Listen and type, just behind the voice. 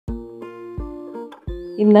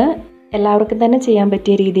ഇന്ന് എല്ലാവർക്കും തന്നെ ചെയ്യാൻ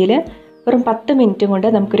പറ്റിയ രീതിയിൽ വെറും 10 മിനിറ്റ് കൊണ്ട്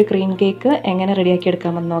നമുക്കൊരു ക്രീം കേക്ക് എങ്ങനെ റെഡിയാക്കി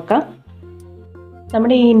എടുക്കാമെന്ന് നോക്കാം.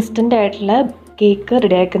 നമ്മുടെ ഈ ഇൻസ്റ്റൻ്റ് ആയിട്ടുള്ള കേക്ക്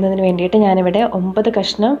റെഡിയാക്കുന്നതിന് വേണ്ടിയിട്ട് ഞാനിവിടെ 9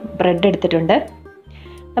 കഷ്ണം ബ്രെഡ് എടുത്തിട്ടുണ്ട്.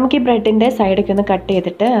 നമുക്ക് ഈ ബ്രെഡിൻ്റെ സൈഡൊക്കെ ഒന്ന് കട്ട്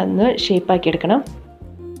ചെയ്തിട്ട് ഒന്ന് ഷേപ്പാക്കി എടുക്കണം.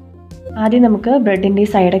 ആദ്യം നമുക്ക് ബ്രെഡിൻ്റെ ഈ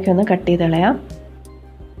സൈഡൊക്കെ ഒന്ന് കട്ട് ചെയ്ത് കളയാം.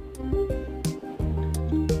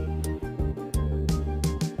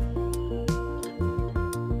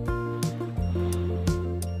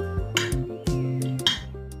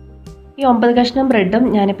 ഈ 9 കഷ്ണം ബ്രെഡും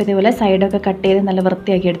ഞാനിപ്പോൾ ഇതേപോലെ സൈഡൊക്കെ കട്ട് ചെയ്ത് നല്ല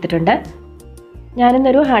വൃത്തിയാക്കി എടുത്തിട്ടുണ്ട്.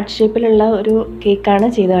 ഞാനിന്നൊരു ഹാർട്ട് ഷേപ്പിലുള്ള ഒരു കേക്കാണ്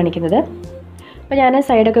ചെയ്ത് കാണിക്കുന്നത്. അപ്പോൾ ഞാൻ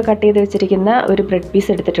സൈഡൊക്കെ കട്ട് ചെയ്ത് വെച്ചിരിക്കുന്ന ഒരു ബ്രെഡ് പീസ്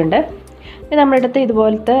എടുത്തിട്ടുണ്ട്. പിന്നെ നമ്മുടെ അടുത്ത്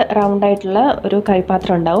ഇതുപോലത്തെ റൗണ്ടായിട്ടുള്ള ഒരു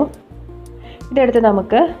കറിപ്പാത്രം ഉണ്ടാവും. ഇതെടുത്ത്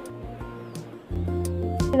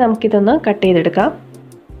നമുക്കിതൊന്ന് കട്ട് ചെയ്തെടുക്കാം.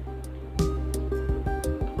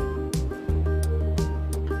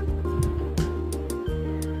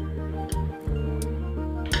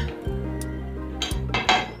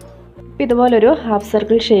 ഇതുപോലൊരു ഹാഫ്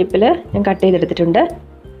സർക്കിൾ ഷേപ്പിൽ ഞാൻ കട്ട് ചെയ്തെടുത്തിട്ടുണ്ട്.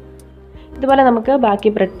 ഇതുപോലെ നമുക്ക് ബാക്കി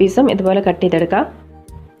ബ്രെഡ് പീസും ഇതുപോലെ കട്ട് ചെയ്തെടുക്കാം.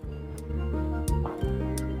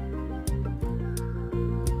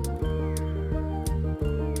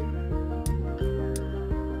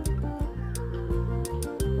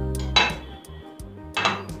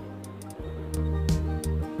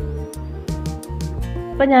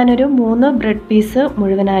 അപ്പോൾ ഞാനൊരു 3 ബ്രെഡ് പീസ്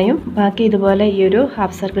മുഴുവനായും ബാക്കി ഇതുപോലെ ഈ ഒരു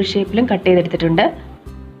ഹാഫ് സർക്കിൾ ഷേപ്പിലും കട്ട് ചെയ്തെടുത്തിട്ടുണ്ട്.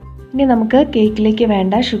 ഇനി നമുക്ക് കേക്കിലേക്ക്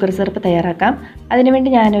വേണ്ട ഷുഗർ സിറപ്പ് തയ്യാറാക്കാം. അതിനുവേണ്ടി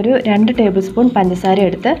ഞാനൊരു 2 ടേബിൾ സ്പൂൺ പഞ്ചസാര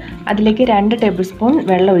എടുത്ത് അതിലേക്ക് 2 ടേബിൾ സ്പൂൺ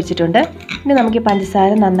വെള്ളം ഒഴിച്ചിട്ടുണ്ട്. ഇനി നമുക്ക് ഈ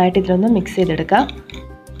പഞ്ചസാര നന്നായിട്ട് ഇതിലൊന്ന് മിക്സ് ചെയ്തെടുക്കാം.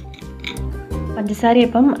 പഞ്ചസാര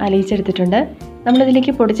ഇപ്പം അലിയിച്ചെടുത്തിട്ടുണ്ട്.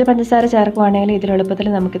 നമ്മളിതിലേക്ക് പൊടിച്ച പഞ്ചസാര ചേർക്കുകയാണെങ്കിൽ ഇതിലെളുപ്പത്തിൽ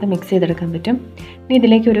നമുക്കിത് മിക്സ് ചെയ്തെടുക്കാൻ പറ്റും. ഇനി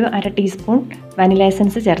ഇതിലേക്ക് ഒരു 1/2 ടീസ്പൂൺ വാനില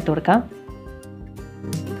എസൻസ് ചേർത്ത് കൊടുക്കാം.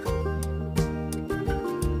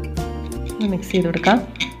 മിക്സ് ചെയ്ത് കൊടുക്കാം.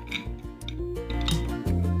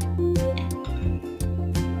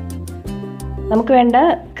 നമുക്ക് വേണ്ട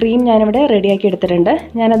ക്രീം ഞാനിവിടെ റെഡിയാക്കി എടുത്തിട്ടുണ്ട്.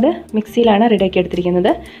 ഞാനത് മിക്സിയിലാണ് റെഡിയാക്കി എടുത്തിരിക്കുന്നത്.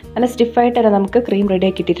 നല്ല സ്റ്റിഫായിട്ടല്ല നമുക്ക് ക്രീം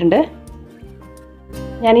റെഡിയാക്കി ഇട്ടിട്ടുണ്ട്.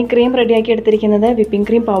 ഞാൻ ഈ ക്രീം റെഡിയാക്കി എടുത്തിരിക്കുന്നത് വിപ്പിംഗ്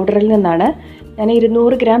ക്രീം പൗഡറിൽ നിന്നാണ്. ഞാൻ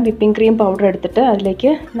 200 ഗ്രാം വിപ്പിംഗ് ക്രീം പൗഡർ എടുത്തിട്ട്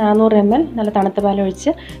അതിലേക്ക് 400 ml നല്ല തണുത്ത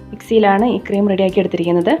പാലൊഴിച്ച് മിക്സിയിലാണ് ഈ ക്രീം റെഡിയാക്കി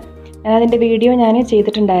എടുത്തിരിക്കുന്നത്. ഞാനതിൻ്റെ വീഡിയോ ഞാൻ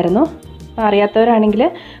ചെയ്തിട്ടുണ്ടായിരുന്നു. അപ്പോൾ അറിയാത്തവരാണെങ്കിൽ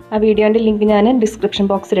ആ വീഡിയോൻ്റെ ലിങ്ക് ഞാൻ ഡിസ്ക്രിപ്ഷൻ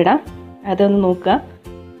ബോക്സിലിടാം. അതൊന്ന് നോക്കുക.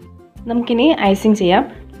 നമുക്കിനി ഐസിങ് ചെയ്യാം.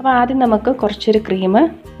 അപ്പോൾ ആദ്യം നമുക്ക് കുറച്ചൊരു ക്രീം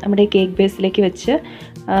നമ്മുടെ ഈ കേക്ക് ബേസിലേക്ക് വെച്ച്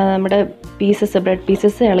നമ്മുടെ ബ്രെഡ്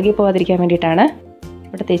പീസസ് ഇളകി പോകാതിരിക്കാൻ വേണ്ടിയിട്ടാണ്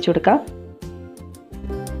ഇവിടെ തേച്ച് കൊടുക്കാം.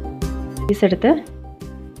 പീസ് എടുത്ത്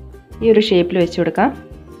ഈ ഒരു ഷേപ്പിൽ വെച്ച് കൊടുക്കാം.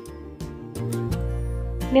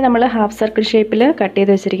 ഇനി നമ്മൾ ഹാഫ് സർക്കിൾ ഷേപ്പിൽ കട്ട്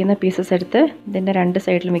ചെയ്ത് വെച്ചിരിക്കുന്ന പീസസ് എടുത്ത് ഇതിൻ്റെ 2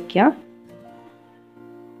 സൈഡിലും വയ്ക്കുക.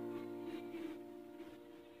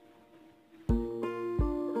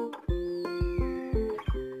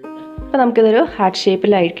 അപ്പോൾ നമുക്കിതൊരു ഹാർട്ട്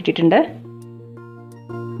ഷേപ്പിലായി കിട്ടിയിട്ടുണ്ട്.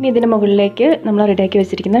 ഇനി ഇതിന് മുകളിലേക്ക് നമ്മൾ റെഡിയാക്കി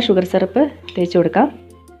വെച്ചിരിക്കുന്ന ഷുഗർ സിറപ്പ് തേച്ച് കൊടുക്കാം.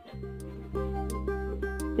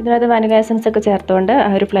 ഇതിനകത്ത് വാനില എസൻസ് ഒക്കെ ചേർത്തുകൊണ്ട് ആ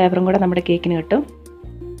ഒരു ഫ്ലേവറും കൂടെ നമ്മുടെ കേക്കിന് കിട്ടും.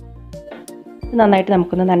 നന്നായിട്ട്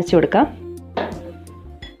നമുക്കൊന്ന് നനച്ച് കൊടുക്കാം.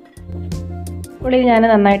 ഉള്ളിൽ ഞാൻ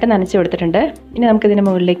നന്നായിട്ട് നനച്ച് കൊടുത്തിട്ടുണ്ട്. ഇനി നമുക്കിതിന്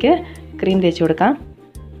മുകളിലേക്ക് ക്രീം തേച്ച് കൊടുക്കാം.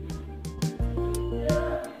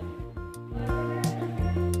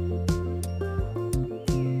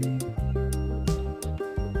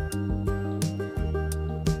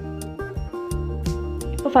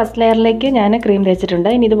 ഇപ്പോൾ ഫസ്റ്റ് ലെയറിലേക്ക് ഞാൻ ക്രീം തേച്ചിട്ടുണ്ട്.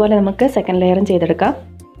 ഇനി ഇതുപോലെ നമുക്ക് സെക്കൻഡ് ലെയറും ചെയ്തെടുക്കാം.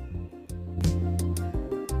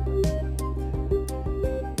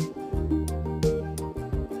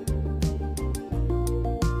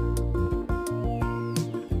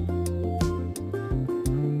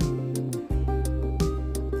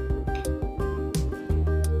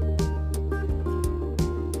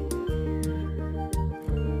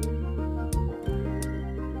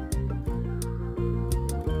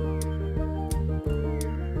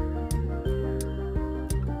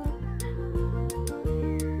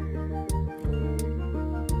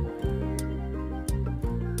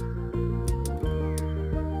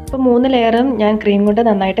 ഇപ്പോൾ 3 ലെയറും ഞാൻ ക്രീം കൊണ്ട്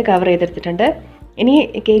നന്നായിട്ട് കവർ ചെയ്തെടുത്തിട്ടുണ്ട്. ഇനി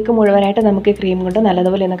കേക്ക് മുഴുവനായിട്ട് നമുക്ക് ക്രീം കൊണ്ട്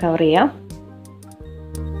നല്ലതുപോലെ ഒന്ന് കവർ ചെയ്യാം.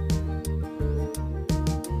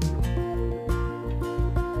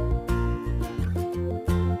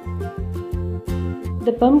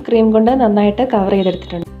 ഇതിപ്പം ക്രീം കൊണ്ട് നന്നായിട്ട് കവർ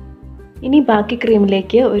ചെയ്തെടുത്തിട്ടുണ്ട്. ഇനി ബാക്കി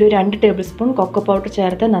ക്രീമിലേക്ക് ഒരു 2 ടേബിൾ സ്പൂൺ കൊക്കോ പൗഡർ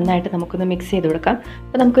ചേർത്ത് നന്നായിട്ട് നമുക്കൊന്ന് മിക്സ് ചെയ്ത് കൊടുക്കാം.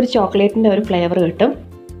 അപ്പോൾ നമുക്കൊരു ചോക്ലേറ്റിൻ്റെ ഒരു ഫ്ലേവർ കിട്ടും.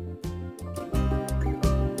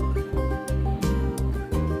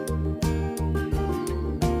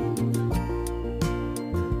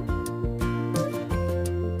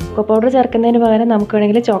 കൊക്കോ പൗഡർ ചേർക്കുന്നതിന് പകരം നമുക്ക്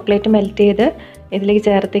വേണമെങ്കിൽ ചോക്ലേറ്റ് മെൽറ്റ് ചെയ്ത് ഇതിലേക്ക്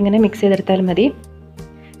ചേർത്ത് ഇങ്ങനെ മിക്സ് ചെയ്തെടുത്താലും മതി.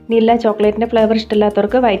 ഇനിയില്ല ചോക്ലേറ്റിൻ്റെ ഫ്ലേവർ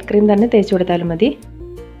ഇഷ്ടമില്ലാത്തവർക്ക് വൈറ്റ് ക്രീം തന്നെ തേച്ച് കൊടുത്താലും മതി.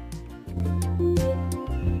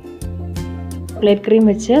 ചോക്ലേറ്റ് ക്രീം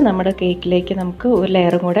വെച്ച് നമ്മുടെ കേക്കിലേക്ക് നമുക്ക് ഒരു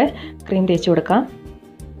ലെയറും കൂടെ ക്രീം തേച്ച് കൊടുക്കാം.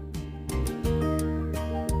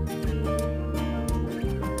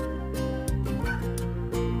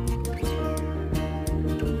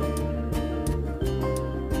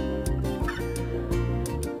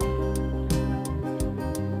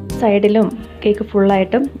 സൈഡിലും കേക്ക്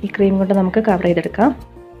ഫുള്ളായിട്ടും ഈ ക്രീം കൊണ്ട് നമുക്ക് കവർ ചെയ്തെടുക്കാം.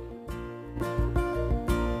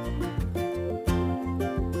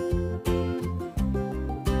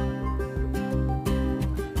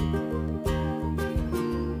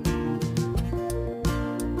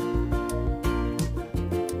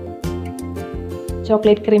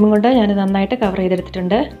 ചോക്ലേറ്റ് ക്രീമും കൊണ്ട് ഞാൻ നന്നായിട്ട് കവർ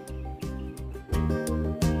ചെയ്തെടുത്തിട്ടുണ്ട്.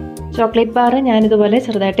 ചോക്ലേറ്റ് ബാർ ഞാനിതുപോലെ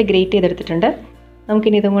ചെറുതായിട്ട് ഗ്രേറ്റ് ചെയ്തെടുത്തിട്ടുണ്ട്.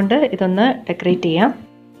 നമുക്കിനി ഇതും കൊണ്ട് ഇതൊന്ന് ഡെക്കറേറ്റ് ചെയ്യാം.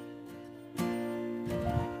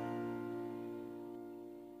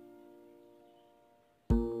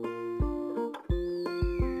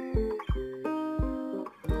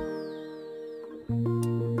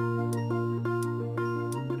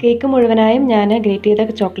 കേക്ക് മുഴുവനായും ഞാൻ ഗ്രേറ്റ്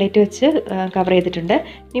ചെയ്ത ചോക്ലേറ്റ് വെച്ച് കവർ ചെയ്തിട്ടുണ്ട്.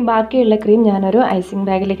 ഇനി ബാക്കിയുള്ള ക്രീം ഞാനൊരു ഐസിങ്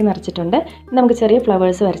ബാഗിലേക്ക് നിറച്ചിട്ടുണ്ട്. നമുക്ക് ചെറിയ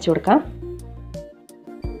ഫ്ലവേഴ്സ് വരച്ചു കൊടുക്കാം.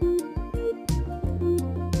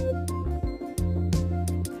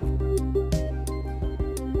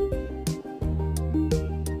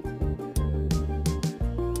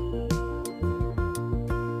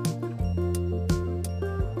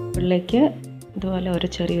 ഉള്ളിലേക്ക് ഇതുപോലെ ഒരു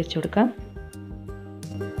ചെറി വെച്ച് കൊടുക്കാം.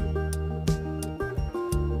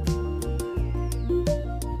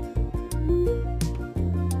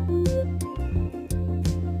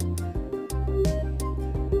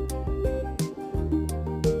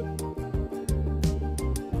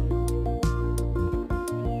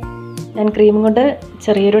 ഞാൻ ക്രീം കൊണ്ട്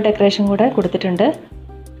ചെറിയൊരു ഡെക്കറേഷൻ കൂടെ കൊടുത്തിട്ടുണ്ട്.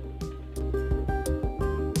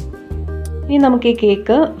 ഇനി നമുക്ക് ഈ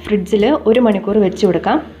കേക്ക് ഫ്രിഡ്ജിൽ 1 മണിക്കൂർ വെച്ച്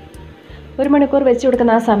കൊടുക്കാം. 1 മണിക്കൂർ വെച്ച്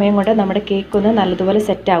കൊടുക്കുന്ന ആ സമയം കൊണ്ട് നമ്മുടെ കേക്ക് ഒന്ന് നല്ലതുപോലെ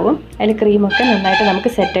സെറ്റാവും. അതിൽ ക്രീമൊക്കെ നന്നായിട്ട്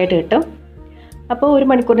നമുക്ക് സെറ്റായിട്ട് കിട്ടും. അപ്പോൾ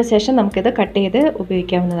 1 മണിക്കൂറിന് ശേഷം നമുക്കിത് കട്ട് ചെയ്ത്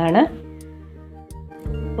ഉപയോഗിക്കാവുന്നതാണ്.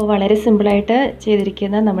 അപ്പോൾ വളരെ സിമ്പിളായിട്ട്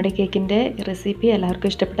ചെയ്തിരിക്കുന്ന നമ്മുടെ കേക്കിൻ്റെ റെസിപ്പി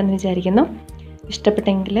എല്ലാവർക്കും ഇഷ്ടപ്പെട്ടെന്ന് വിചാരിക്കുന്നു.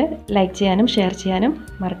 ഇഷ്ടപ്പെട്ടെങ്കിൽ ലൈക്ക് ചെയ്യാനും ഷെയർ ചെയ്യാനും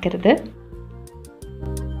മറക്കരുത്.